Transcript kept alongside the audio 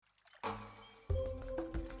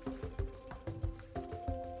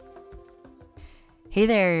Hey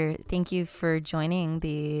there. Thank you for joining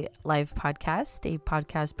the live podcast, a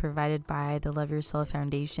podcast provided by the Love Yourself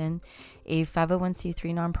Foundation, a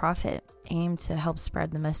 501c3 nonprofit aimed to help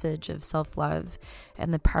spread the message of self-love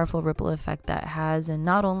and the powerful ripple effect that has in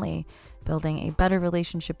not only building a better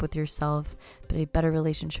relationship with yourself, but a better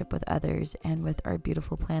relationship with others and with our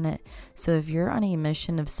beautiful planet. So if you're on a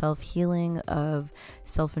mission of self-healing, of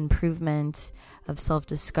self-improvement, of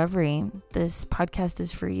self-discovery, this podcast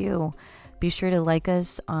is for you. Be sure to like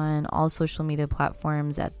us on all social media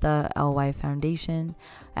platforms at the LY Foundation,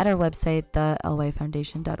 at our website,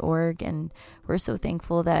 thelyfoundation.org. And we're so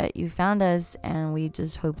thankful that you found us, and we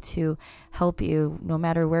just hope to help you no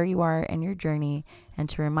matter where you are in your journey, and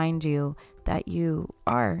to remind you that you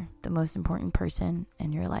are the most important person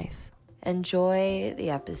in your life. Enjoy the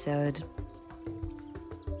episode.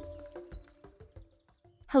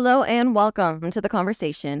 Hello and welcome to The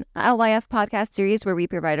Conversation, a LYF podcast series where we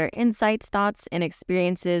provide our insights, thoughts, and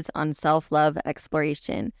experiences on self-love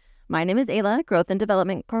exploration. My name is Ayla, Growth and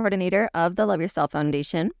Development Coordinator of the Love Yourself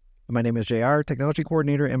Foundation. My name is JR, Technology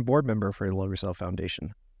Coordinator and Board Member for the Love Yourself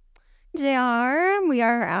Foundation. JR, we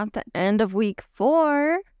are at the end of week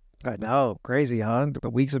 4. I know, crazy, huh? The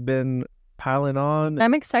weeks have been piling on.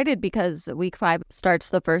 I'm excited because week 5 starts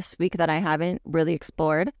the first week that I haven't really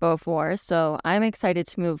explored before. So I'm excited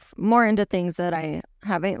to move more into things that I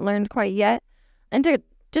haven't learned quite yet and to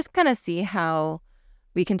just kind of see how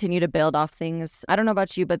we continue to build off things. I don't know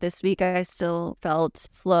about you, but this week I still felt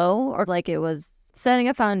slow, or like it was setting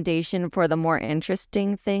a foundation for the more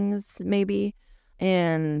interesting things maybe.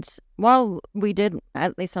 And while we did,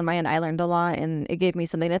 at least on my end, I learned a lot and it gave me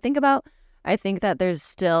something to think about. I think that there's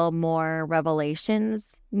still more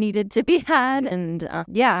revelations needed to be had. And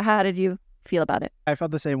how did you feel about it? I felt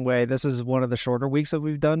the same way. This is one of the shorter weeks that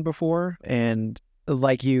we've done before. And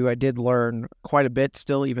like you, I did learn quite a bit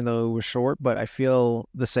still, even though it was short. But I feel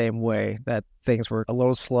the same way, that things were a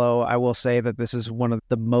little slow. I will say that this is one of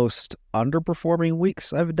the most underperforming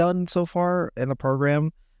weeks I've done so far in the program,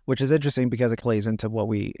 which is interesting because it plays into what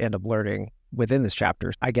we end up learning within this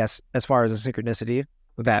chapter. I guess as far as a synchronicity,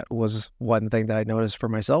 that was one thing that I noticed for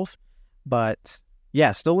myself. But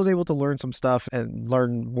yeah, still was able to learn some stuff and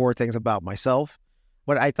learn more things about myself.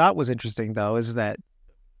 What I thought was interesting, though, is that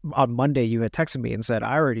on Monday you had texted me and said,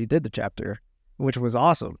 I already did the chapter, which was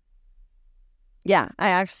awesome. Yeah,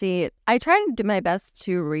 I tried to do my best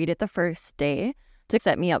to read it the first day to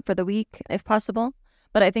set me up for the week, if possible.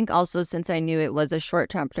 But I think also since I knew it was a short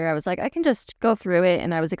chapter, I was like, I can just go through it,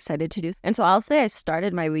 and I was excited to do. And so I'll say I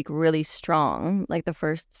started my week really strong, like the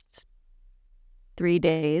first 3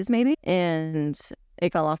 days maybe, and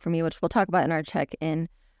it fell off for me, which we'll talk about in our check-in.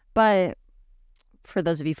 But for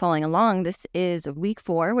those of you following along, this is week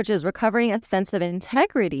 4, which is recovering a sense of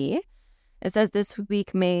integrity. It says this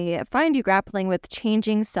week may find you grappling with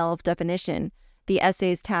changing self-definition. The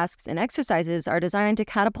essays, tasks, and exercises are designed to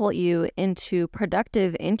catapult you into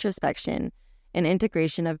productive introspection and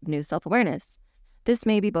integration of new self-awareness. This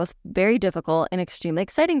may be both very difficult and extremely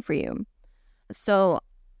exciting for you. So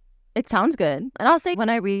it sounds good. And I'll say when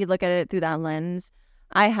I look at it through that lens,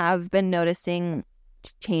 I have been noticing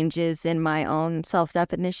changes in my own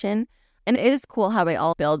self-definition. And it is cool how it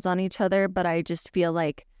all builds on each other, but I just feel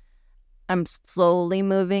like I'm slowly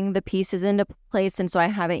moving the pieces into place, and so I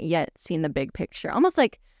haven't yet seen the big picture. Almost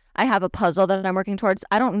like I have a puzzle that I'm working towards.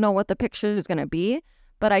 I don't know what the picture is going to be,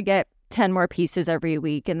 but I get 10 more pieces every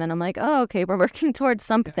week, and then I'm like, oh, okay, we're working towards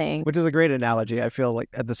something. Which is a great analogy. I feel like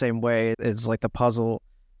the same way. It's like the puzzle,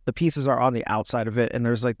 the pieces are on the outside of it, and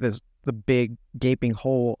there's like the big gaping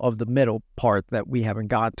hole of the middle part that we haven't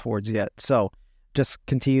got towards yet. So just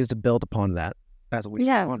continues to build upon that as we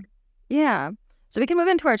go on. Yeah. So we can move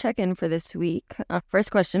into our check-in for this week.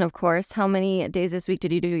 First question, of course, how many days this week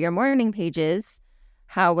did you do your morning pages?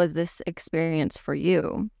 How was this experience for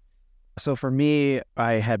you? So for me,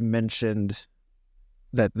 I had mentioned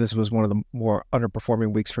that this was one of the more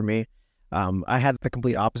underperforming weeks for me. I had the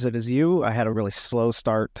complete opposite as you. I had a really slow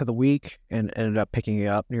start to the week and ended up picking it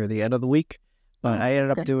up near the end of the week. But I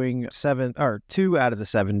ended up doing 2 out of the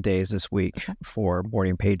 7 days this week for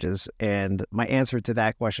morning pages. And my answer to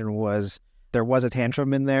that question was, there was a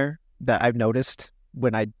tantrum in there that I've noticed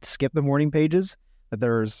when I skip the morning pages, that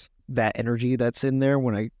there's that energy that's in there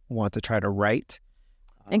when I want to try to write.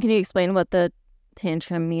 And can you explain what the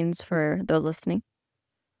tantrum means for those listening?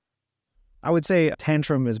 I would say a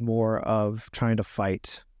tantrum is more of trying to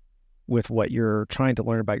fight with what you're trying to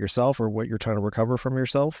learn about yourself or what you're trying to recover from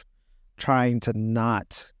yourself, trying to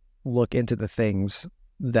not look into the things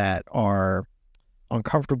that are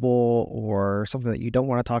uncomfortable or something that you don't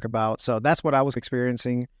want to talk about. So that's what I was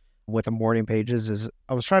experiencing with the morning pages is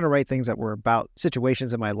I was trying to write things that were about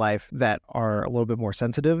situations in my life that are a little bit more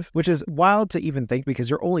sensitive, which is wild to even think because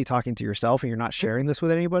you're only talking to yourself and you're not sharing this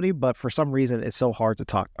with anybody. But for some reason, it's so hard to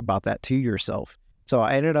talk about that to yourself. So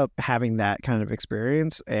I ended up having that kind of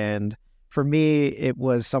experience. And for me, it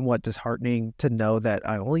was somewhat disheartening to know that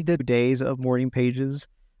I only did days of morning pages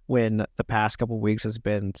when the past couple of weeks has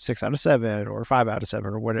been 6 out of 7 or 5 out of 7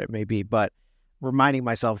 or whatever it may be. But reminding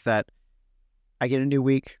myself that I get a new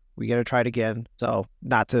week, we got to try it again. So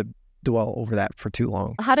not to dwell over that for too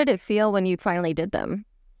long. How did it feel when you finally did them?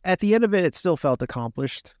 At the end of it, it still felt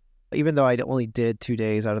accomplished. Even though I only did 2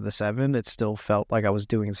 days out of the 7, it still felt like I was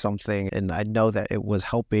doing something. And I know that it was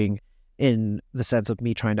helping in the sense of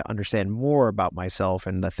me trying to understand more about myself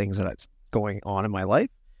and the things that's going on in my life.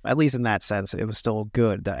 At least in that sense, it was still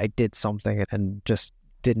good that I did something and just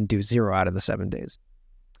didn't do 0 out of the 7 days.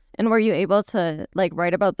 And were you able to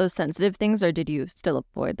write about those sensitive things, or did you still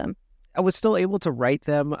avoid them? I was still able to write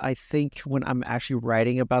them. I think when I'm actually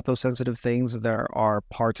writing about those sensitive things, there are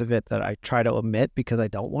parts of it that I try to omit because I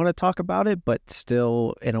don't want to talk about it, but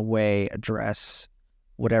still in a way address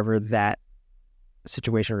whatever that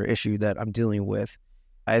situation or issue that I'm dealing with.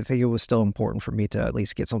 I think it was still important for me to at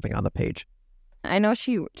least get something on the page. I know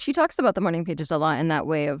she talks about the morning pages a lot in that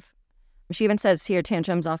way of, she even says here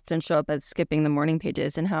tantrums often show up as skipping the morning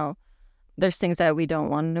pages and how there's things that we don't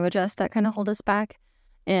want to adjust that kind of hold us back.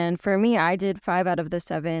 And for me, I did 5 out of the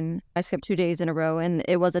 7. I skipped 2 days in a row and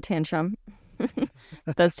it was a tantrum.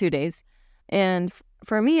 Those 2 days. And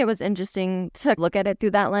for me, it was interesting to look at it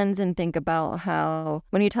through that lens and think about how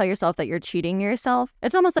when you tell yourself that you're cheating yourself,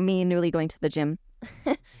 it's almost like me newly going to the gym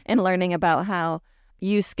and learning about how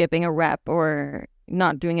you skipping a rep or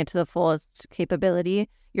not doing it to the fullest capability,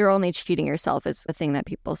 you're only cheating yourself is the thing that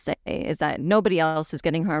people say, is that nobody else is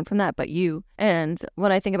getting harmed from that but you. And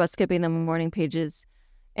when I think about skipping the morning pages,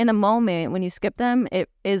 in the moment when you skip them, it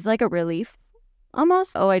is like a relief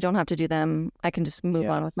almost. Oh, I don't have to do them. I can just move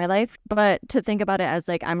on with my life. But to think about it as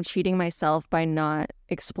like I'm cheating myself by not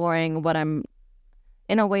exploring what I'm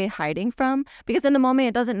in a way hiding from, because in the moment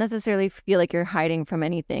it doesn't necessarily feel like you're hiding from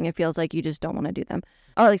anything. It feels like you just don't want to do them,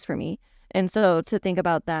 or at least for me. And so to think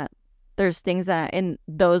about that, there's things that in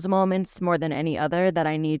those moments more than any other that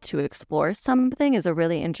I need to explore something is a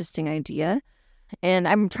really interesting idea. And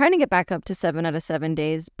I'm trying to get back up to 7 out of 7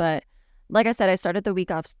 days. But like I said, I started the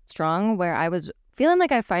week off strong where I was feeling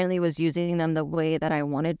like I finally was using them the way that I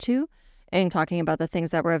wanted to and talking about the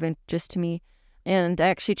things that were of interest to me. And I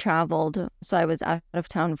actually traveled. So I was out of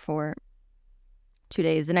town for 2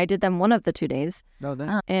 days and I did them one of the 2 days. Oh,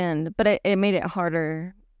 nice. But it made it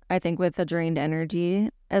harder, I think, with a drained energy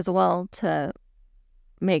as well to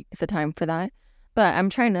make the time for that. But I'm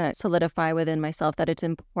trying to solidify within myself that it's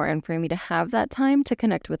important for me to have that time to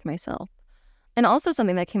connect with myself. And also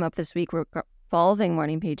something that came up this week revolving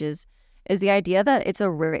morning pages is the idea that it's a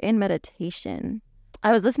written meditation.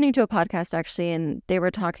 I was listening to a podcast actually, and they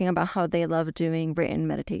were talking about how they love doing written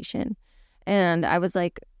meditation. And I was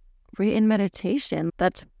like, written meditation?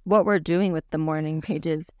 That's what we're doing with the morning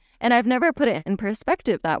pages. And I've never put it in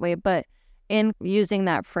perspective that way, but in using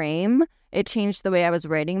that frame, it changed the way I was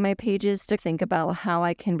writing my pages to think about how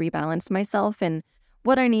I can rebalance myself and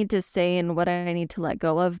what I need to say and what I need to let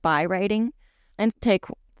go of by writing, and take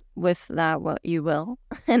with that what you will.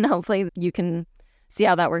 And hopefully you can see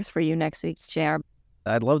how that works for you next week, JR.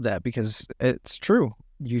 I love that because it's true.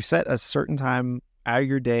 You set a certain time out of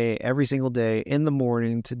your day, every single day in the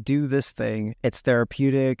morning to do this thing. It's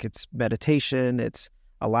therapeutic, it's meditation, it's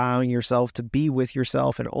allowing yourself to be with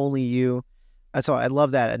yourself and only you. So I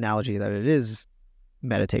love that analogy that it is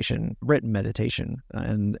meditation, written meditation.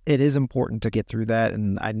 And it is important to get through that.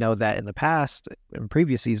 And I know that in the past, in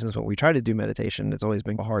previous seasons, when we try to do meditation, it's always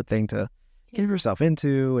been a hard thing to get yourself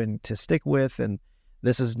into and to stick with. And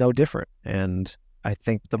this is no different. And I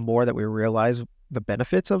think the more that we realize the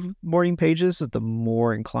benefits of morning pages, the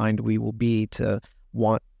more inclined we will be to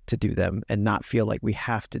want to do them and not feel like we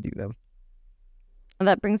have to do them. And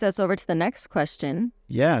that brings us over to the next question.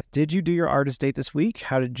 Yeah. Did you do your artist date this week?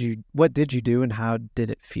 What did you do and how did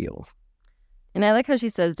it feel? And I like how she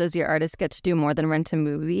says, does your artist get to do more than rent a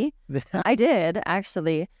movie? I did,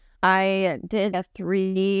 actually. I did a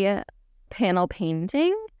 3-panel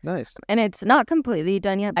painting. Nice. And it's not completely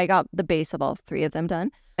done yet. I got the base of all 3 of them done.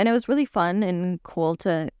 And it was really fun and cool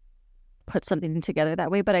to put something together that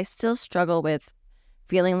way. But I still struggle with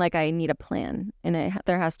feeling like I need a plan and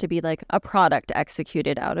there has to be like a product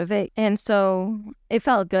executed out of it. And so it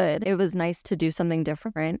felt good. It was nice to do something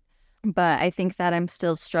different. But I think that I'm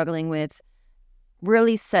still struggling with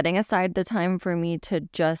really setting aside the time for me to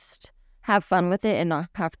just have fun with it and not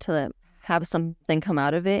have to have something come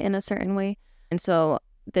out of it in a certain way. And so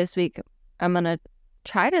this week I'm going to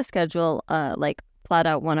try to schedule like flat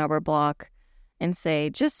out 1 hour block and say,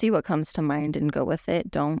 just see what comes to mind and go with it.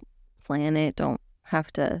 Don't plan it. Don't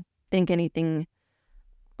have to think anything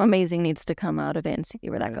amazing needs to come out of it and see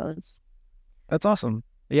where that goes. That's awesome.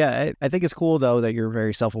 Yeah, I think it's cool, though, that you're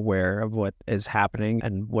very self-aware of what is happening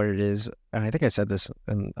and what it is. And I think I said this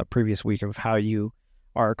in a previous week of how you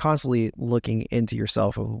are constantly looking into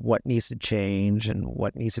yourself of what needs to change and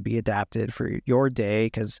what needs to be adapted for your day.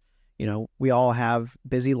 Because, you know, we all have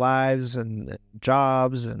busy lives and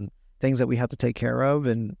jobs and things that we have to take care of.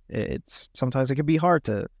 And sometimes it can be hard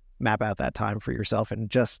to map out that time for yourself and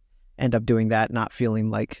just end up doing that, not feeling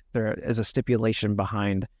like there is a stipulation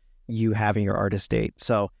behind you having your artist date.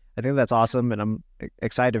 So I think that's awesome, and I'm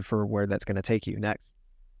excited for where that's going to take you next.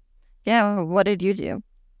 Yeah, what did you do?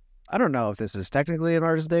 I don't know if this is technically an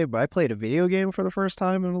artist date, but I played a video game for the first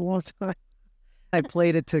time in a long time. I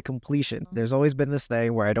played it to completion. There's always been this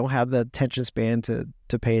thing where I don't have the attention span to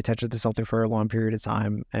pay attention to something for a long period of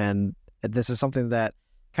time, and this is something that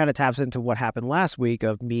kind of taps into what happened last week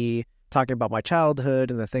of me talking about my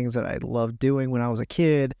childhood and the things that I loved doing when I was a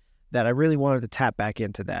kid, that I really wanted to tap back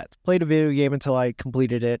into that. Played a video game until I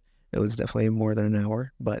completed it. It was definitely more than an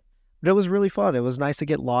hour, but it was really fun. It was nice to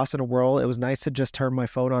get lost in a world. It was nice to just turn my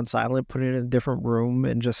phone on silent, put it in a different room,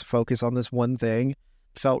 and just focus on this one thing.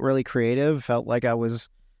 Felt really creative. Felt like I was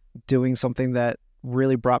doing something that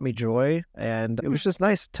really brought me joy. And it was just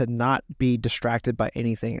nice to not be distracted by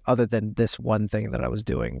anything other than this one thing that I was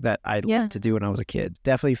doing that I loved to do when I was a kid.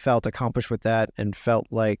 Definitely felt accomplished with that and felt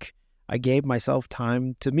like I gave myself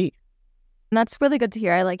time to me. And that's really good to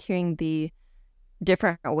hear. I like hearing the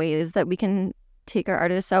different ways that we can take our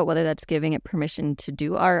artists out, whether that's giving it permission to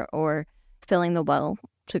do art or filling the well,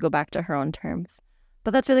 to go back to her own terms.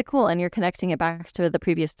 But that's really cool. And you're connecting it back to the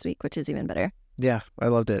previous week, which is even better. Yeah, I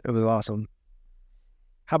loved it. It was awesome.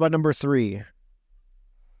 How about number 3?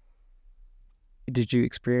 Did you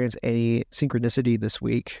experience any synchronicity this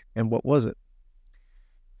week? And what was it?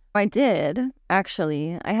 I did,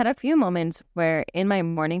 actually. I had a few moments where in my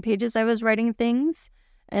morning pages I was writing things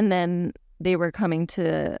and then they were coming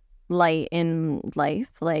to light in life,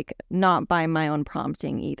 like not by my own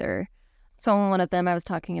prompting either. So one of them I was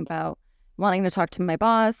talking about wanting to talk to my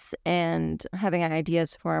boss and having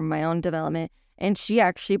ideas for my own development. And she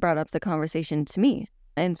actually brought up the conversation to me.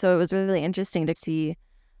 And so it was really interesting to see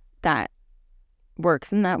that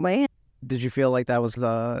works in that way. Did you feel like that was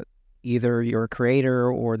either your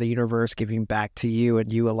creator or the universe giving back to you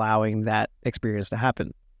and you allowing that experience to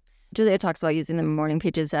happen? Julia talks about using the morning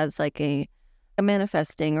pages as like a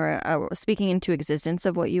manifesting or a speaking into existence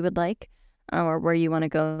of what you would like or where you want to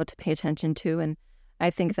go to pay attention to. And I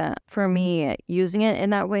think that for me, using it in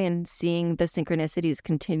that way and seeing the synchronicities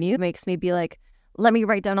continue makes me be like, let me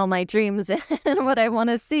write down all my dreams and what I want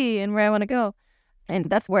to see and where I want to go. And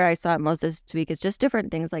that's where I saw it most this week, is just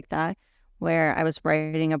different things like that, where I was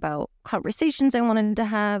writing about conversations I wanted to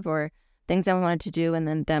have or things I wanted to do, and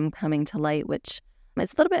then them coming to light, which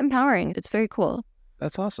is a little bit empowering. It's very cool.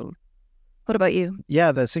 That's awesome. What about you?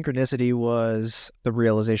 Yeah, the synchronicity was the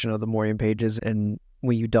realization of the morning pages, and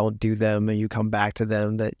when you don't do them and you come back to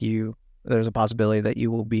them, there's a possibility that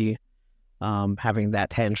you will be having that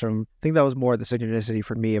tantrum. I think that was more the synchronicity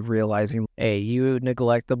for me of realizing, you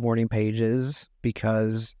neglect the morning pages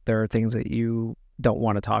because there are things that you don't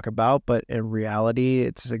want to talk about, but in reality,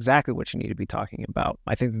 it's exactly what you need to be talking about.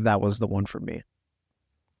 I think that was the one for me.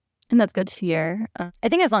 And that's good to hear. I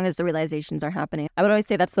think as long as the realizations are happening, I would always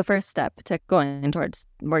say that's the first step to going towards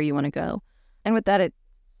where you want to go. And with that,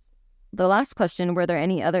 the last question, were there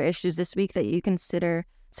any other issues this week that you consider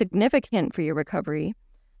significant for your recovery?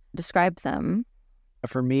 Describe them.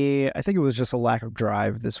 For me, I think it was just a lack of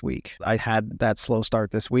drive this week. I had that slow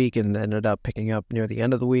start this week and ended up picking up near the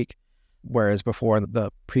end of the week. Whereas before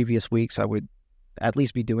the previous weeks, I would at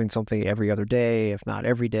least be doing something every other day, if not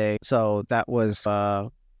every day. So that was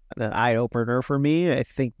an eye-opener for me. I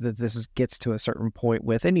think that this gets to a certain point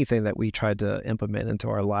with anything that we try to implement into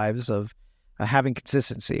our lives of having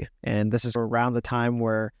consistency. And this is around the time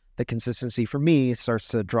where the consistency for me starts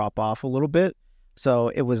to drop off a little bit. So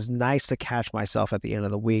it was nice to catch myself at the end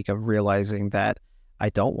of the week of realizing that I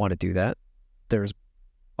don't want to do that. There's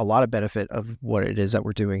a lot of benefit of what it is that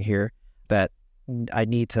we're doing here, that I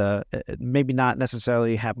need to maybe not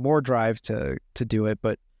necessarily have more drive to do it,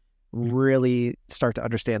 but really start to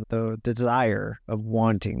understand the desire of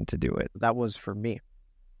wanting to do it. That was for me.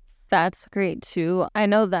 That's great too. I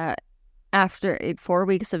know that after 4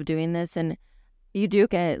 weeks of doing this, and you do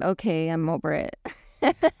get, okay, I'm over it.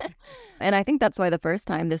 And I think that's why the first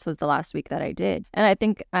time, this was the last week that I did. And I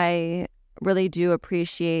think I really do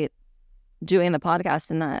appreciate doing the podcast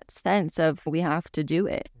in that sense of we have to do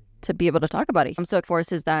it to be able to talk about it. So it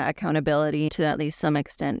forces that accountability to at least some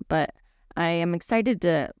extent. But I am excited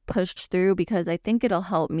to push through because I think it'll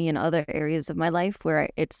help me in other areas of my life where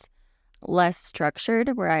it's less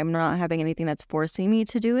structured, where I'm not having anything that's forcing me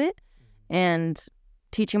to do it, and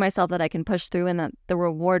teaching myself that I can push through and that the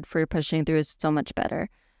reward for pushing through is so much better.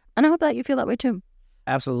 And I hope that you feel that way too.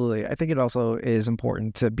 Absolutely. I think it also is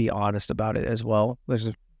important to be honest about it as well.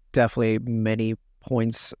 There's definitely many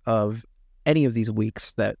points of any of these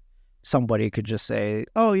weeks that somebody could just say,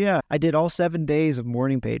 oh yeah, I did all 7 days of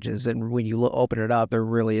morning pages. And when you open it up, there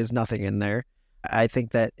really is nothing in there. I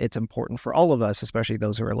think that it's important for all of us, especially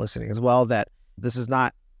those who are listening as well, that this is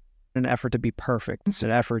not an effort to be perfect. It's an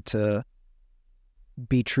effort to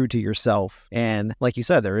be true to yourself. And like you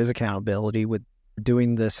said, there is accountability with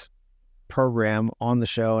doing this program on the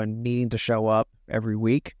show and needing to show up every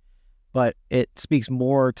week. But it speaks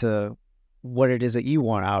more to what it is that you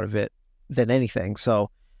want out of it than anything. So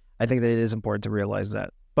I think that it is important to realize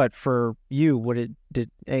that. But for you, did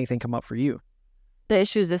anything come up for you? The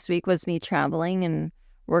issues this week was me traveling and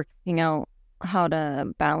working out how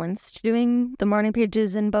to balance doing the morning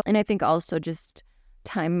pages and I think also just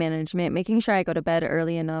time management, making sure I go to bed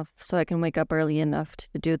early enough so I can wake up early enough to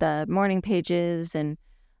do the morning pages. And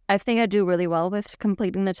I think I do really well with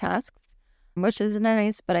completing the tasks, which is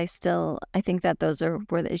nice, but I think that those are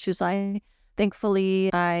where the issues lie. Thankfully,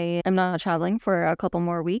 I am not traveling for a couple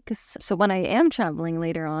more weeks. So when I am traveling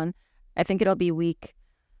later on, I think it'll be week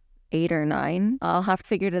 8 or 9. I'll have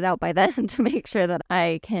figured it out by then to make sure that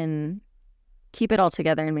I can keep it all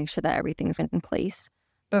together and make sure that everything's in place.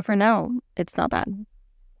 But for now, it's not bad.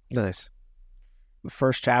 Nice. The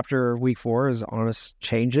first chapter of week 4 is honest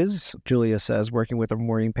changes. Julia says, working with our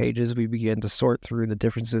morning pages, we begin to sort through the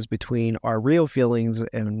differences between our real feelings,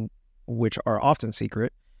 and which are often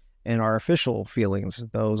secret, and our official feelings,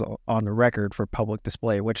 those on the record for public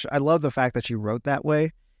display, which I love the fact that you wrote that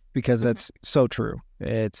way because that's so true.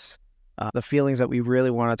 It's the feelings that we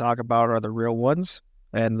really want to talk about are the real ones,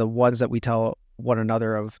 and the ones that we tell one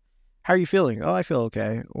another of, how are you feeling? Oh, I feel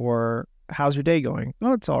okay. Or how's your day going?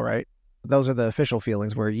 Oh, it's all right. Those are the official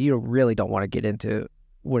feelings where you really don't want to get into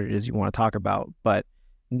what it is you want to talk about, but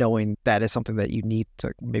knowing that is something that you need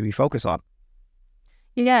to maybe focus on.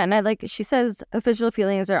 Yeah, and she says, official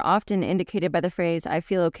feelings are often indicated by the phrase, I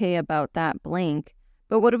feel okay about that blank.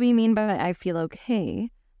 But what do we mean by I feel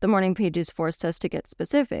okay? The morning pages forced us to get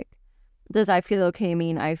specific. Does I feel okay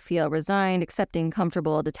mean I feel resigned, accepting,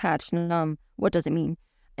 comfortable, detached, numb? What does it mean?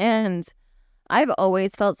 And I've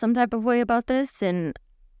always felt some type of way about this, and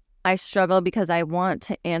I struggle because I want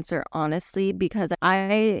to answer honestly, because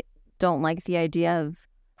I don't like the idea of,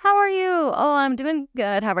 how are you? Oh, I'm doing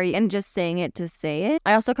good. How are you? And just saying it to say it.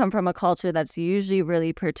 I also come from a culture that's usually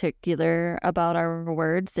really particular about our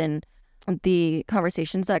words and the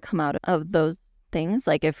conversations that come out of those things.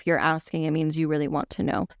 Like if you're asking, it means you really want to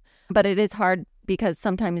know. But it is hard because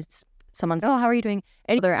sometimes someone's, oh, how are you doing?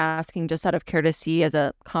 And they're asking just out of courtesy as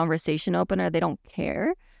a conversation opener. They don't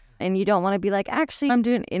care. And you don't want to be like, actually, I'm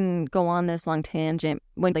doing, and go on this long tangent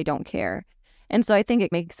when they don't care. And so I think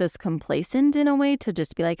it makes us complacent in a way to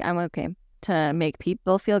just be like, I'm okay, to make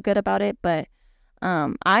people feel good about it. But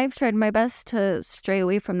I've tried my best to stray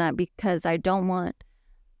away from that because I don't want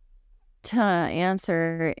to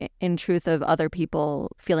answer in truth of other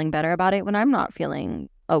people feeling better about it when I'm not feeling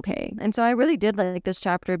okay. And so I really did like this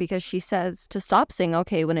chapter because she says to stop saying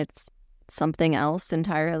okay when it's something else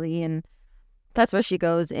entirely. And that's where she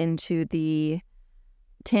goes into the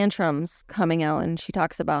tantrums coming out. And she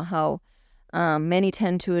talks about how many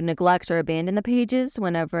tend to neglect or abandon the pages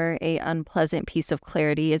whenever a unpleasant piece of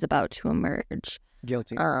clarity is about to emerge.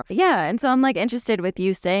 Guilty. Yeah, and so I'm interested with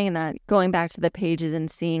you saying that, going back to the pages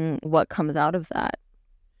and seeing what comes out of that.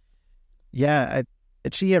 Yeah,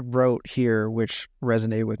 she had wrote here, which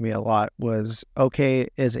resonated with me a lot, was okay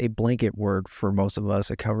is a blanket word for most of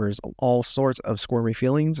us. It covers all sorts of squirmy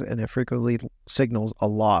feelings, and it frequently signals a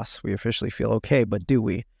loss. We officially feel okay, but do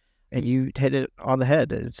we? And you hit it on the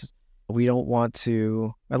head. We don't want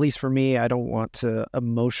to, at least for me, I don't want to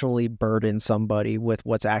emotionally burden somebody with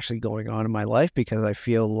what's actually going on in my life because I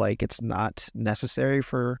feel like it's not necessary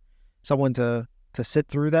for someone to sit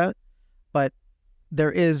through that. But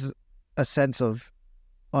there is a sense of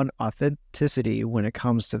unauthenticity when it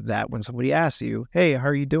comes to that. When somebody asks you, hey, how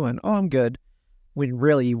are you doing? Oh, I'm good. When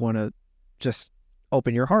really you want to just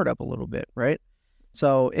open your heart up a little bit, right?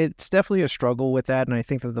 So it's definitely a struggle with that. And I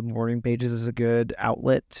think that the morning pages is a good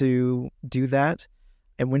outlet to do that.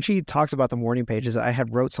 And when she talks about the morning pages, I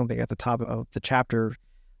had wrote something at the top of the chapter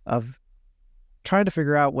of trying to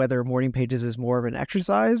figure out whether morning pages is more of an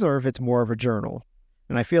exercise or if it's more of a journal.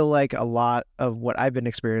 And I feel like a lot of what I've been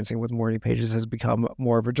experiencing with morning pages has become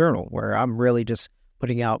more of a journal, where I'm really just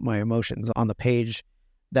putting out my emotions on the page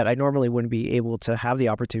that I normally wouldn't be able to have the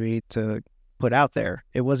opportunity to put out there.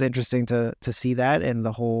 It was interesting to see that and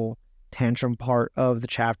the whole tantrum part of the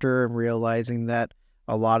chapter, and realizing that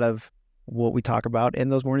a lot of what we talk about in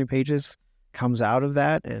those morning pages comes out of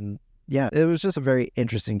that. And yeah, it was just a very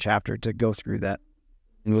interesting chapter to go through that.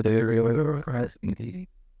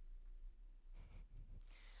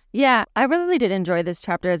 Yeah, I really did enjoy this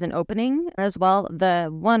chapter as an opening as well. The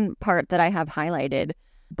one part that I have highlighted,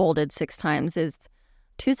 bolded 6 times, is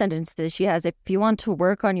 2 sentences she has. If you want to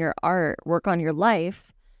work on your art, work on your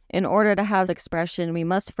life, in order to have expression, we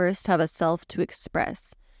must first have a self to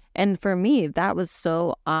express. And for me, that was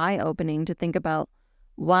so eye-opening to think about,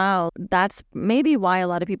 wow, that's maybe why a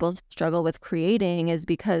lot of people struggle with creating, is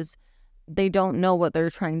because they don't know what they're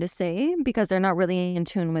trying to say, because they're not really in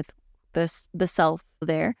tune with the self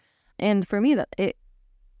there. And for me, I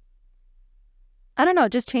don't know,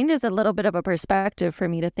 it just changes a little bit of a perspective for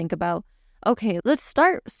me to think about, okay, let's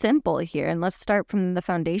start simple here, and let's start from the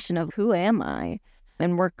foundation of who am I,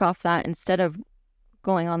 and work off that instead of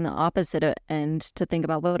going on the opposite end to think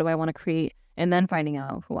about what do I want to create and then finding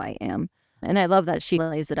out who I am. And I love that she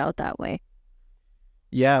lays it out that way.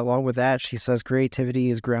 Yeah, along with that, she says creativity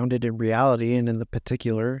is grounded in reality, and in the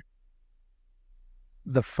particular,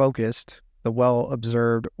 the focused, the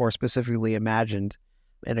well-observed, or specifically imagined.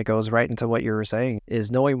 And it goes right into what you were saying,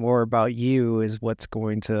 is knowing more about you is what's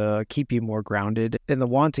going to keep you more grounded, and the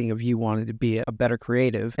wanting of you wanting to be a better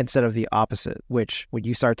creative instead of the opposite, which when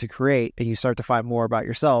you start to create and you start to find more about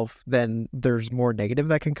yourself, then there's more negative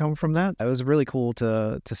that can come from that. It was really cool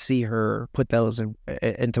to see her put those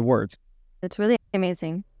into words. It's really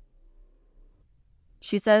amazing.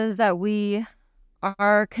 She says that we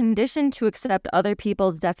are conditioned to accept other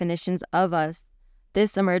people's definitions of us.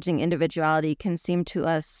 This emerging individuality can seem to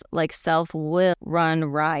us like self will run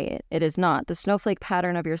riot. It is not. The snowflake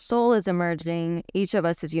pattern of your soul is emerging. Each of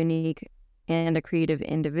us is unique and a creative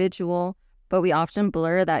individual, but we often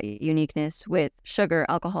blur that uniqueness with sugar,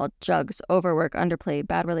 alcohol, drugs, overwork, underplay,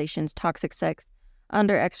 bad relations, toxic sex,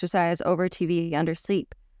 under-exercise, over TV,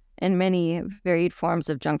 under-sleep, and many varied forms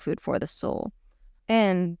of junk food for the soul.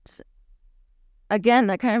 And again,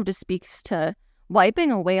 that kind of just speaks to wiping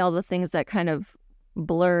away all the things that kind of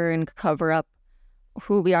blur and cover up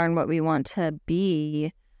who we are and what we want to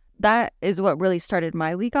be. That is what really started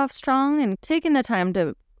my week off strong, and taking the time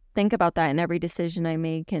to think about that in every decision I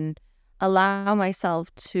make and allow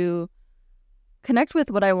myself to connect with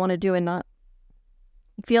what I want to do and not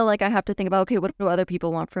feel like I have to think about, okay, what do other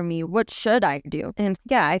people want from me? What should I do? And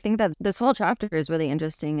yeah, I think that this whole chapter is really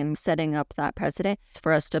interesting in setting up that precedent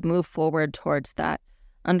for us to move forward towards that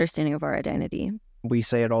understanding of our identity. We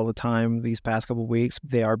say it all the time these past couple of weeks.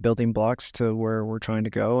 They are building blocks to where we're trying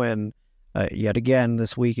to go. And yet again,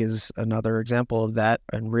 this week is another example of that,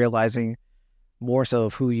 and realizing more so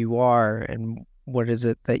of who you are and what is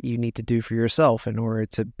it that you need to do for yourself in order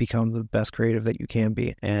to become the best creative that you can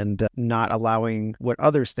be, and not allowing what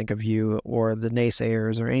others think of you or the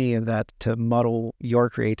naysayers or any of that to muddle your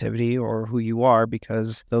creativity or who you are,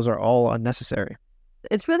 because those are all unnecessary.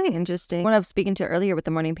 It's really interesting. What I was speaking to earlier with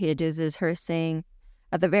the morning pages is her saying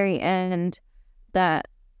at the very end that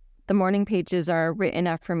the morning pages are written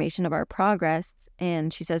affirmation of our progress.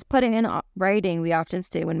 And she says, putting in writing, we often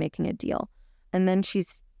say when making a deal. And then she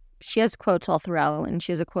has quotes all throughout. And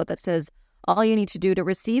she has a quote that says, all you need to do to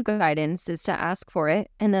receive guidance is to ask for it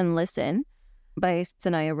and then listen, by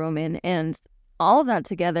Sanaya Roman. And all of that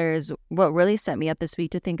together is what really set me up this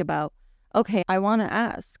week to think about, okay, I want to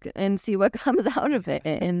ask and see what comes out of it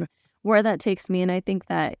and where that takes me. And I think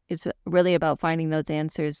that it's really about finding those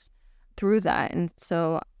answers through that. And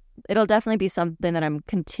so it'll definitely be something that I'm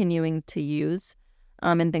continuing to use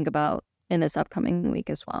and think about in this upcoming week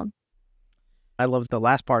as well. I love the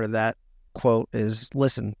last part of that quote is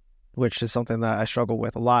listen, which is something that I struggle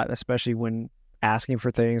with a lot, especially when asking for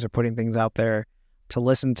things or putting things out there, to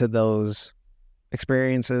listen to those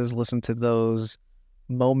experiences, listen to those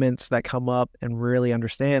moments that come up, and really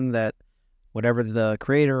understand that whatever the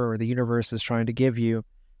creator or the universe is trying to give you,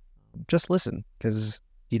 just listen, because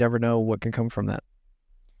you never know what can come from that.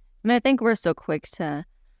 And I think we're so quick to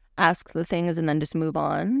ask the things and then just move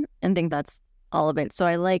on and think that's all of it. So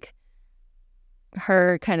I like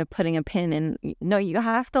her kind of putting a pin in, no, you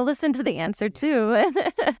have to listen to the answer too.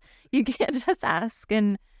 You can't just ask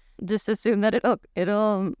and just assume that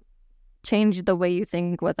it'll change the way you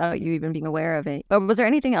think without you even being aware of it. But was there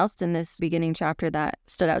anything else in this beginning chapter that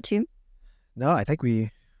stood out to you? No, I think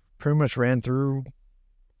we pretty much ran through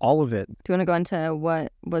all of it. Do you want to go into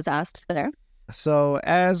what was asked there? So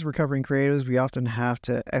as recovering creatives, we often have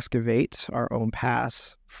to excavate our own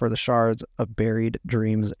paths for the shards of buried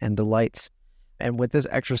dreams and delights. And with this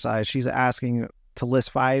exercise, she's asking to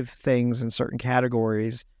list 5 things in certain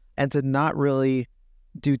categories and to not really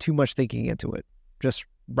do too much thinking into it. Just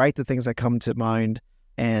write the things that come to mind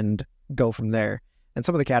and go from there. And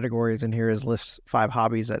some of the categories in here is list 5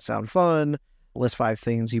 hobbies that sound fun, list 5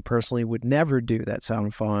 things you personally would never do that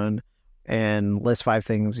sound fun, and list 5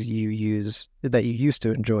 things you used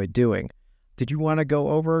to enjoy doing. Did you want to go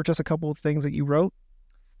over just a couple of things that you wrote?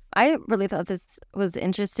 I really thought this was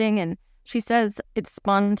interesting. And she says it's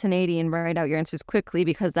spontaneity and write out your answers quickly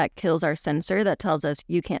because that kills our censor that tells us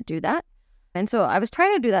you can't do that. And so I was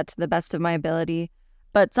trying to do that to the best of my ability.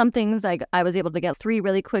 But some things, like, I was able to get 3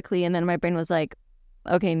 really quickly, and then my brain was like,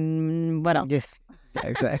 okay, what else? Yes,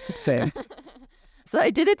 exactly. Same. So I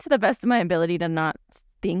did it to the best of my ability to not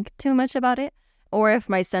think too much about it. Or if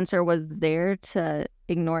my censor was there, to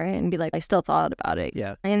ignore it and be like, I still thought about it.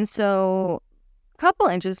 Yeah. And so a couple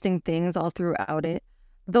interesting things all throughout it.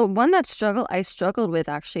 The one that I struggled with,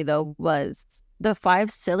 actually, though, was the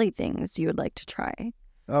 5 silly things you would like to try.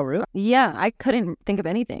 Oh, really? Yeah, I couldn't think of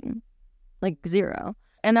anything. Like 0.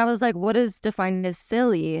 And I was like, what is defined as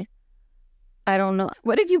silly? I don't know.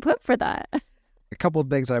 What did you put for that? A couple of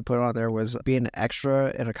things that I put on there was being an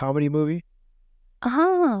extra in a comedy movie.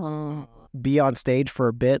 Oh. Be on stage for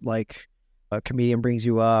a bit, like a comedian brings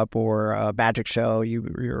you up, or a magic show,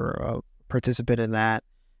 you're a participant in that.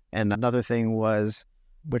 And another thing was,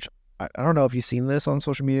 which I don't know if you've seen this on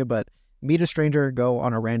social media, but meet a stranger, go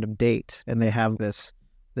on a random date, and they have this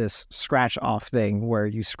scratch off thing where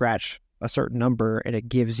you scratch a certain number and it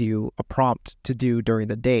gives you a prompt to do during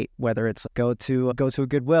the date, whether it's go to a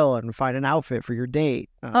Goodwill and find an outfit for your date.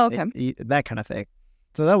 Okay. That kind of thing.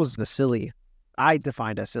 So that was the silly. I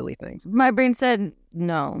defined as silly things. My brain said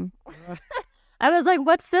no. I was like,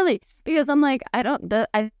 what's silly? Because I'm like,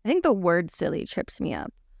 I think the word silly trips me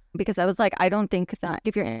up. Because I was like, I don't think that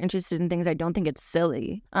if you're interested in things, I don't think it's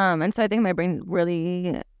silly. And so I think my brain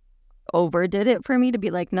really overdid it for me to be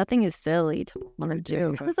like, nothing is silly to want to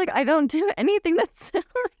do. I was like, I don't do anything that's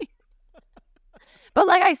silly. But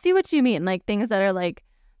like, I see what you mean, like things that are like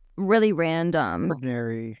really random.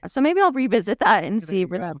 Ordinary. So maybe I'll revisit that and see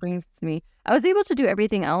where that brings me. I was able to do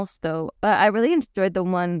everything else though, but I really enjoyed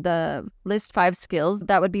the list 5 skills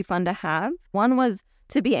that would be fun to have. One was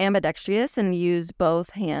to be ambidextrous and use both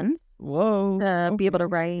hands. Whoa. To be able to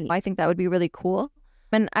write. I think that would be really cool.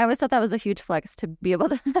 And I always thought that was a huge flex to be able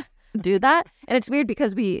to do that. And it's weird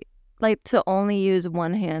because we like to only use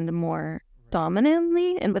one hand more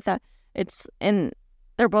dominantly. And with that, and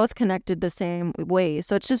they're both connected the same way.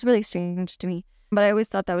 So it's just really strange to me. But I always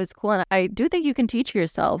thought that was cool. And I do think you can teach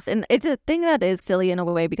yourself. And it's a thing that is silly in a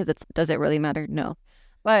way because does it really matter? No.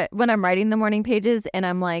 But when I'm writing the morning pages and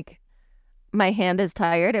I'm like, my hand is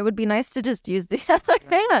tired, it would be nice to just use the other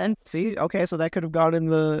hand. See? Okay, so that could have gone in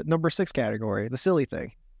the number 6 category, the silly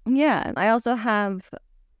thing. Yeah. And I also have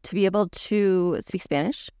to be able to speak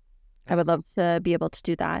Spanish. I would love to be able to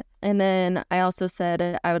do that. And then I also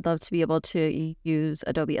said I would love to be able to use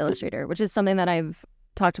Adobe Illustrator, which is something that I've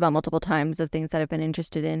talked about multiple times of things that I've been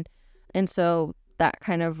interested in. And so that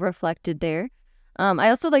kind of reflected there. I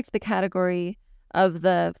also liked the category of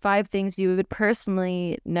the 5 things you would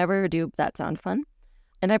personally never do that sound fun.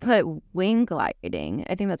 And I put wing gliding.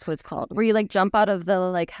 I think that's what it's called. Where you like jump out of the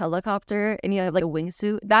like helicopter and you have like a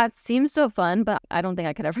wingsuit. That seems so fun, but I don't think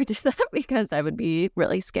I could ever do that because I would be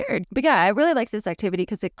really scared. But yeah, I really liked this activity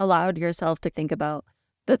because it allowed yourself to think about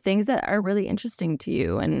the things that are really interesting to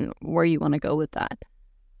you and where you want to go with that.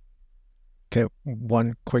 Okay,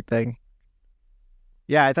 one quick thing.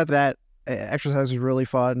 Yeah, I thought that exercise was really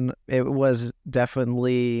fun. It was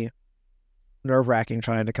definitely nerve-wracking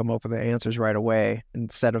trying to come up with the answers right away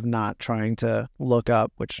instead of not trying to look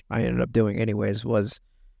up, which I ended up doing anyways, was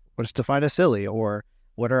what's defined as silly, or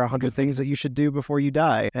what are 100 things that you should do before you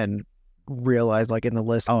die, and realize like in the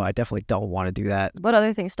list, oh, I definitely don't want to do that. What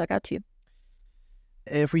other things stuck out to you?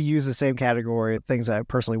 If we use the same category, things that I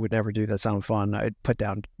personally would never do that sound fun, I'd put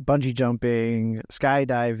down bungee jumping,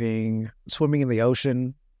 skydiving, swimming in the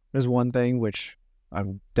ocean is one thing, which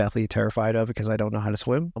I'm definitely terrified of because I don't know how to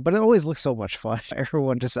swim. But it always looks so much fun.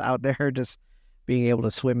 Everyone just out there just being able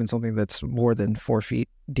to swim in something that's more than 4 feet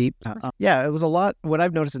deep. Yeah, it was a lot. What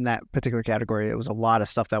I've noticed in that particular category, it was a lot of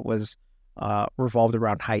stuff that was revolved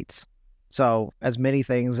around heights. So as many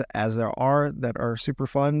things as there are that are super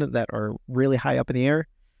fun, that are really high up in the air,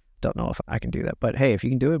 don't know if I can do that. But hey, if you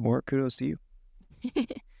can do it, more kudos to you.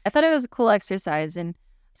 I thought it was a cool exercise and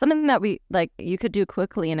something that you could do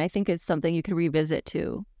quickly. And I think it's something you could revisit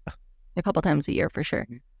to a couple times a year for sure.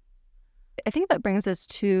 I think that brings us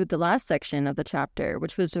to the last section of the chapter,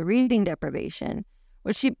 which was the reading deprivation,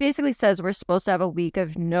 which she basically says we're supposed to have a week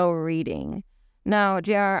of no reading. Now,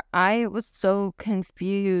 JR, I was so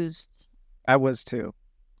confused. I was too.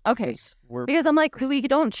 Okay. Because I'm like, we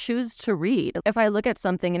don't choose to read. If I look at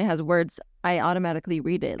something and it has words, I automatically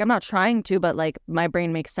read it. I'm not trying to, but my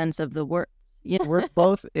brain makes sense of the word. We're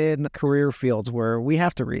both in career fields where we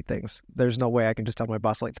have to read things. There's no way I can just tell my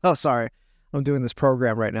boss oh, sorry, I'm doing this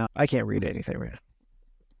program right now. I can't read anything right now.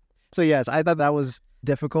 So yes, I thought that was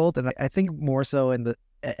difficult. And I think more so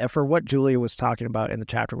for what Julia was talking about in the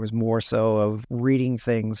chapter was more so of reading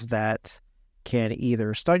things that can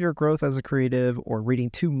either stunt your growth as a creative, or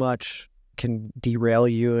reading too much can derail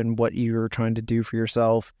you in what you're trying to do for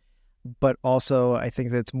yourself. But also, I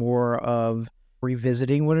think that's more of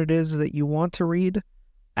revisiting what it is that you want to read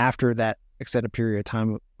after that extended period of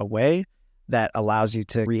time away that allows you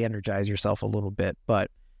to re-energize yourself a little bit.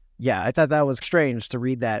 But yeah, I thought that was strange to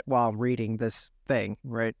read that while I'm reading this thing,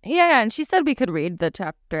 right? Yeah, and she said we could read the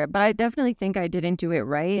chapter, but I definitely think I didn't do it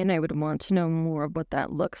right, and I would want to know more of what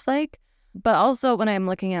that looks like. But also, when I'm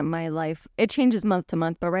looking at my life, it changes month to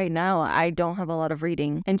month. But right now, I don't have a lot of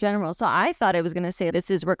reading in general. So I thought it was going to say this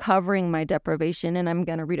is recovering my deprivation and I'm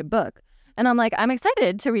going to read a book. And I'm like, I'm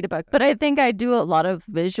excited to read a book. But I think I do a lot of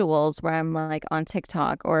visuals where I'm like on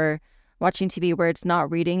TikTok or watching TV where it's not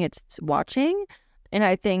reading, it's watching. And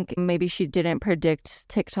I think maybe she didn't predict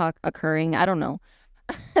TikTok occurring. I don't know.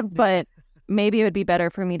 But maybe it would be better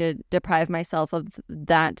for me to deprive myself of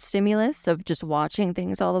that stimulus of just watching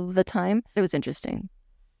things all of the time. It was interesting.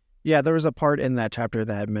 Yeah, there was a part in that chapter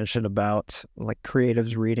that had mentioned about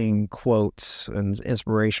creatives reading quotes and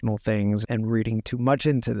inspirational things and reading too much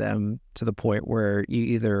into them to the point where you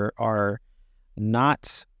either are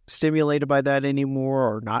not stimulated by that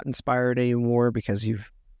anymore or not inspired anymore because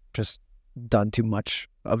you've just done too much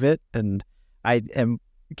of it. And I am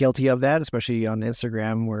guilty of that, especially on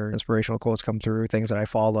Instagram where inspirational quotes come through, things that I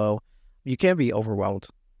follow. You can be overwhelmed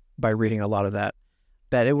by reading a lot of that.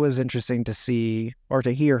 That it was interesting to see or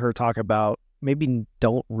to hear her talk about maybe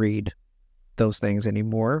don't read those things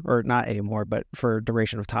anymore, or not anymore, but for a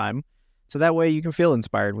duration of time. So that way you can feel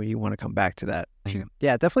inspired when you want to come back to that. Sure.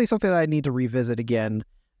 Yeah, definitely something that I need to revisit again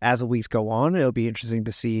as the weeks go on. It'll be interesting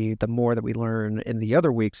to see the more that we learn in the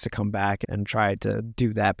other weeks to come back and try to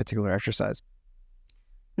do that particular exercise.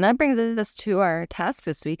 And that brings us to our tasks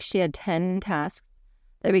this week. She had 10 tasks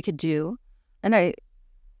that we could do. And I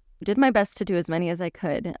did my best to do as many as I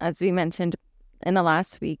could, as we mentioned in the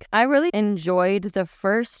last week. I really enjoyed the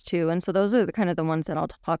first two. And so those are the ones that I'll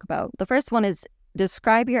talk about. The first one is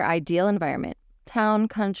describe your ideal environment. Town,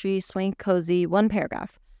 country, swank, cozy, one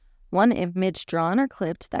paragraph. One image drawn or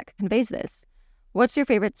clipped that conveys this. What's your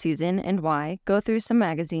favorite season and why? Go through some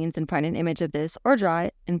magazines and find an image of this or draw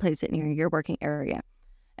it and place it near your working area.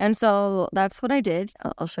 And so that's what I did.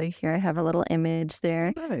 I'll show you here. I have a little image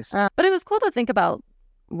there. Nice. But it was cool to think about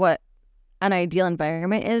what an ideal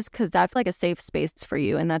environment is, because that's like a safe space for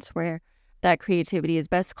you. And that's where that creativity is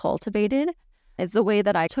best cultivated. Is the way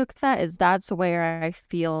that I took that is that's where I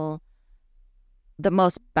feel the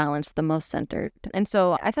most balanced, the most centered. And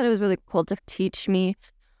so I thought it was really cool to teach me,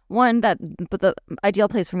 one, that the ideal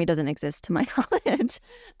place for me doesn't exist to my knowledge,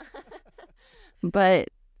 but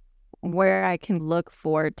where I can look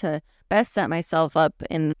for to best set myself up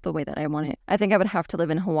in the way that I want it. I think I would have to live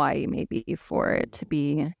in Hawaii maybe for it to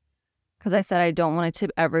be, because I said I don't want it to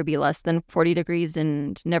ever be less than 40 degrees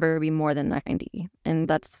and never be more than 90. And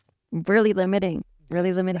that's really limiting,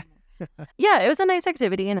 really limiting. Yeah, it was a nice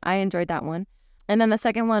activity and I enjoyed that one. And then the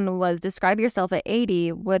second one was describe yourself at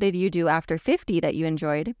 80. What did you do after 50 that you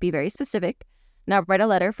enjoyed? Be very specific. Now write a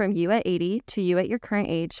letter from you at 80 to you at your current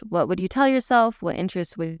age. What would you tell yourself? What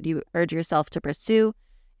interests would you urge yourself to pursue?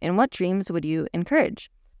 And what dreams would you encourage?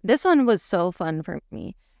 This one was so fun for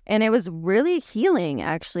me. And it was really healing,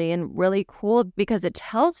 actually, and really cool because it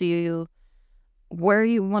tells you where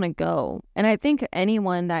you want to go. And I think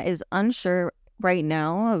anyone that is unsure right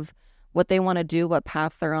now of what they want to do, what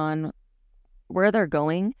path they're on, where they're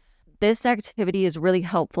going, this activity is really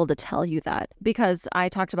helpful to tell you that, because I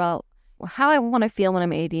talked about how I want to feel when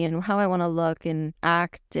I'm 80 and how I want to look and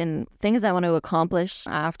act and things I want to accomplish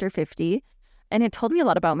after 50. And it told me a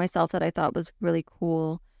lot about myself that I thought was really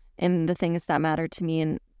cool and the things that mattered to me.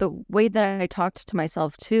 And the way that I talked to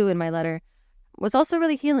myself too in my letter was also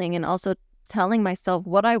really healing, and also telling myself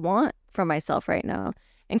what I want from myself right now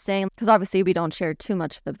and saying, because obviously we don't share too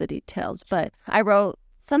much of the details, but I wrote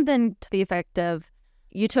something to the effect of,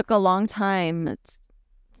 you took a long time,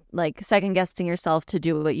 like second guessing yourself to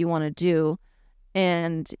do what you want to do,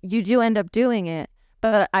 and you do end up doing it.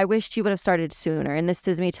 But I wish you would have started sooner. And this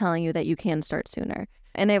is me telling you that you can start sooner.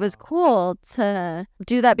 And it was cool to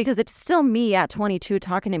do that because it's still me at 22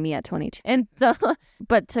 talking to me at 22. And so,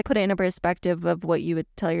 but to put it in a perspective of what you would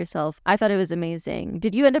tell yourself, I thought it was amazing.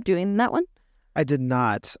 Did you end up doing that one? I did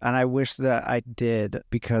not. And I wish that I did,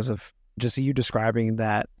 because of just you describing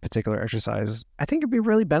that particular exercise. I think it'd be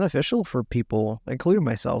really beneficial for people, including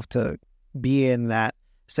myself, to be in that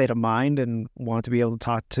state of mind and want to be able to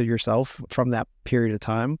talk to yourself from that period of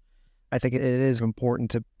time. I think it is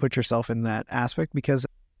important to put yourself in that aspect, because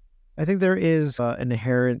I think there is an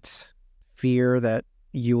inherent fear that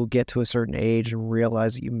you will get to a certain age and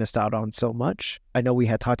realize that you missed out on so much. I know we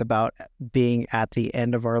had talked about being at the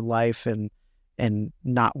end of our life and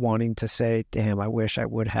not wanting to say, damn, I wish I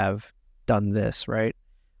would have done this, right?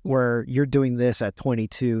 Where you're doing this at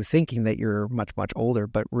 22 thinking that you're much, much older,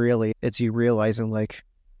 but really it's you realizing like,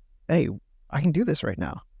 hey, I can do this right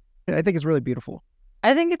now. I think it's really beautiful.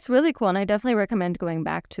 I think it's really cool, and I definitely recommend going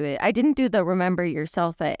back to it. I didn't do the Remember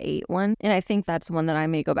Yourself at 8 one, and I think that's one that I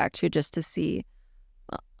may go back to just to see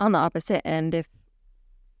on the opposite end if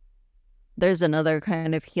there's another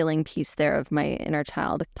kind of healing piece there of my inner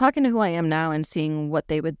child. Talking to who I am now and seeing what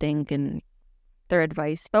they would think and their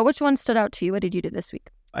advice. But which one stood out to you? What did you do this week?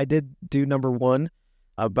 I did do number 1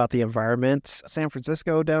 about the environment, San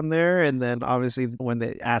Francisco down there. And then obviously when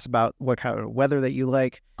they asked about what kind of weather that you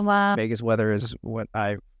like, Wow. Vegas weather is what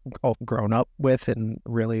I've grown up with and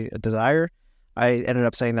really a desire. I ended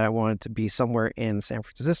up saying that I wanted to be somewhere in San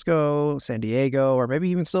Francisco, San Diego, or maybe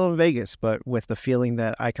even still in Vegas, but with the feeling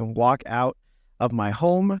that I can walk out of my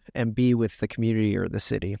home and be with the community or the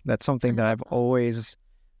city. That's something that I've always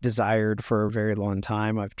desired for a very long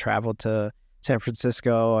time. I've traveled to San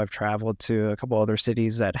Francisco. I've traveled to a couple other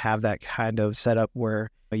cities that have that kind of setup where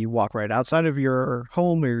you walk right outside of your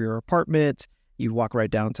home or your apartment. You walk right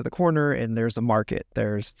down to the corner and there's a market.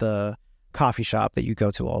 There's the coffee shop that you go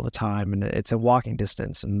to all the time, and it's a walking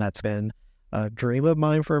distance. And that's been a dream of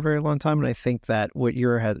mine for a very long time. And I think that what you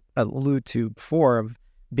had alluded to before of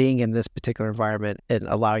being in this particular environment and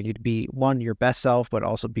allowing you to be, one, your best self, but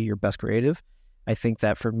also be your best creative. I think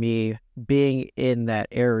that for me, being in that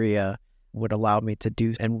area would allow me to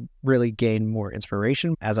do and really gain more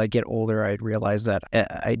inspiration. As I get older, I realize that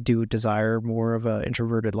I do desire more of an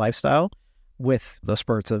introverted lifestyle with the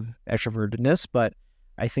spurts of extrovertedness. But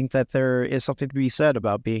I think that there is something to be said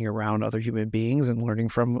about being around other human beings and learning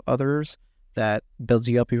from others that builds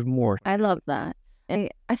you up even more. I love that. And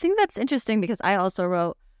I think that's interesting because I also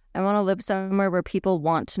wrote, I want to live somewhere where people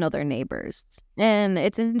want to know their neighbors. And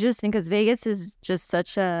it's interesting because Vegas is just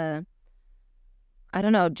such a, I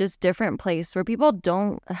don't know, just different place where people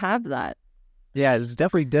don't have that. Yeah, it's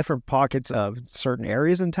definitely different pockets of certain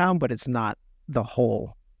areas in town, but it's not the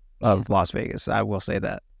whole of Las Vegas. I will say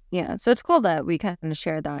that. Yeah, so it's cool that we kind of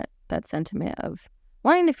share that sentiment of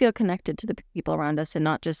wanting to feel connected to the people around us and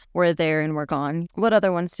not just we're there and we're gone. What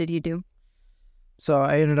other ones did you do? So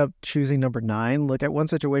I ended up choosing number 9. Look at one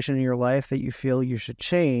situation in your life that you feel you should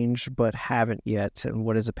change but haven't yet, and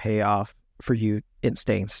what is a payoff for you in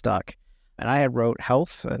staying stuck. And I had wrote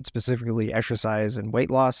health, and specifically exercise and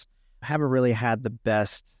weight loss. I haven't really had the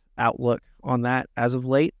best outlook on that as of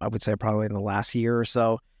late. I would say probably in the last year or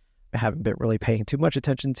so. I haven't been really paying too much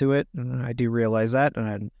attention to it, and I do realize that.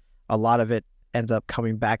 And a lot of it ends up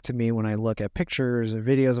coming back to me when I look at pictures or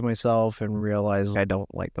videos of myself and realize I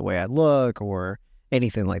don't like the way I look or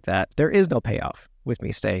anything like that. There is no payoff with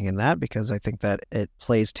me staying in that because I think that it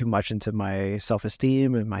plays too much into my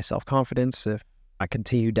self-esteem and my self-confidence if I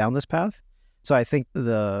continue down this path. So I think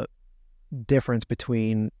the difference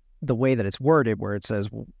between the way that it's worded, where it says,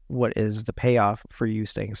 what is the payoff for you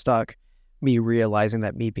staying stuck? Me realizing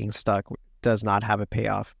that me being stuck does not have a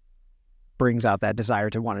payoff brings out that desire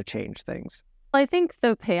to want to change things. I think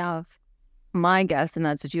the payoff, my guess in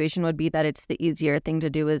that situation would be that it's the easier thing to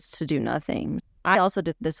do is to do nothing. I also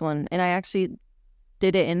did this one, and I actually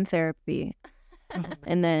did it in therapy.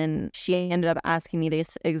 And then she ended up asking me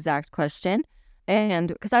this exact question. And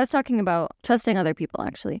because I was talking about trusting other people,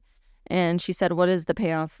 actually. And she said, what is the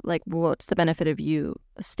payoff? Like, what's the benefit of you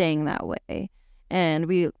staying that way? And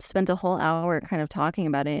we spent a whole hour kind of talking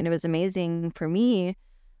about it. And it was amazing for me,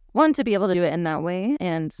 one, to be able to do it in that way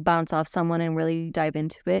and bounce off someone and really dive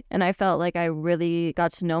into it. And I felt like I really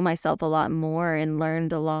got to know myself a lot more and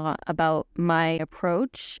learned a lot about my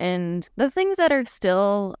approach and the things that are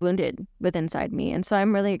still wounded within inside me. And so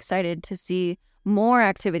I'm really excited to see more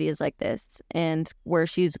activities like this and where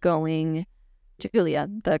she's going Julia,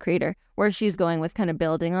 the creator, where she's going with kind of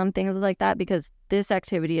building on things like that, because this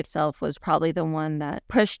activity itself was probably the one that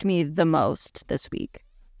pushed me the most this week.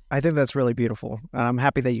 I think that's really beautiful. And I'm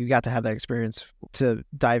happy that you got to have that experience to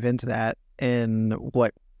dive into that in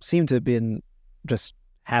what seemed to have been just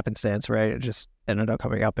happenstance, right? It just ended up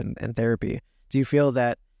coming up in therapy. Do you feel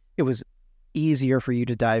that it was easier for you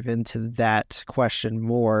to dive into that question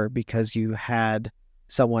more because you had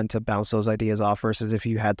someone to bounce those ideas off versus if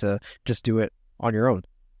you had to just do it on your own?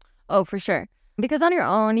 Oh, for sure. Because on your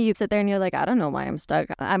own, you sit there and you're like, I don't know why I'm stuck.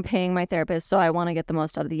 I'm paying my therapist, so I want to get the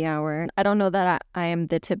most out of the hour. I don't know that I am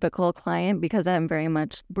the typical client because I'm very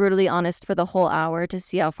much brutally honest for the whole hour to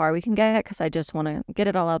see how far we can get, because I just want to get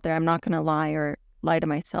it all out there. I'm not going to lie or lie to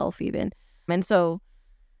myself even. And so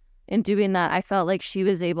in doing that, I felt like she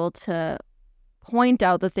was able to point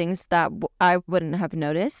out the things that I wouldn't have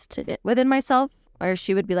noticed within myself. Or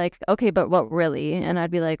she would be like, okay, but what really? And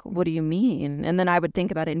I'd be like, what do you mean? And then I would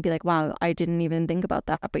think about it and be like, wow, I didn't even think about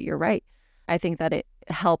that, but you're right. I think that it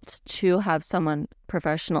helped to have someone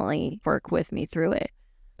professionally work with me through it.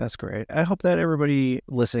 That's great. I hope that everybody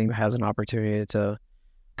listening has an opportunity to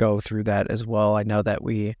go through that as well. I know that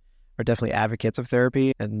we are definitely advocates of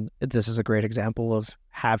therapy, and this is a great example of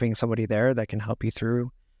having somebody there that can help you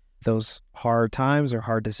through those hard times or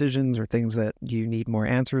hard decisions or things that you need more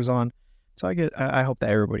answers on. So I hope that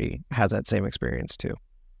everybody has that same experience too.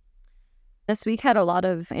 This week had a lot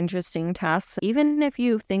of interesting tasks. Even if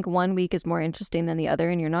you think one week is more interesting than the other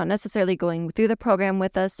and you're not necessarily going through the program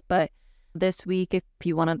with us, but this week, if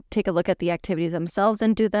you want to take a look at the activities themselves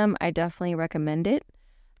and do them, I definitely recommend it.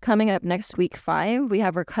 Coming up next week 5, we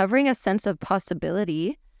have Recovering a Sense of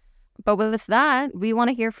Possibility. But with that, we want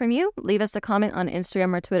to hear from you. Leave us a comment on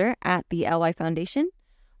Instagram or Twitter at the LY Foundation,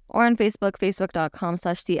 or on Facebook,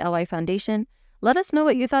 facebook.com/the LY Foundation. Let us know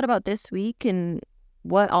what you thought about this week and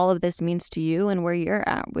what all of this means to you and where you're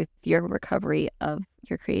at with your recovery of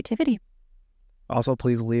your creativity. Also,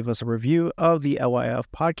 please leave us a review of the LYF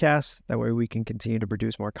podcast. That way we can continue to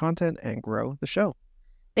produce more content and grow the show.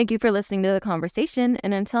 Thank you for listening to the conversation.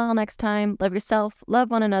 And until next time, love yourself, love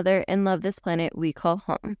one another, and love this planet we call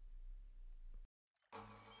home.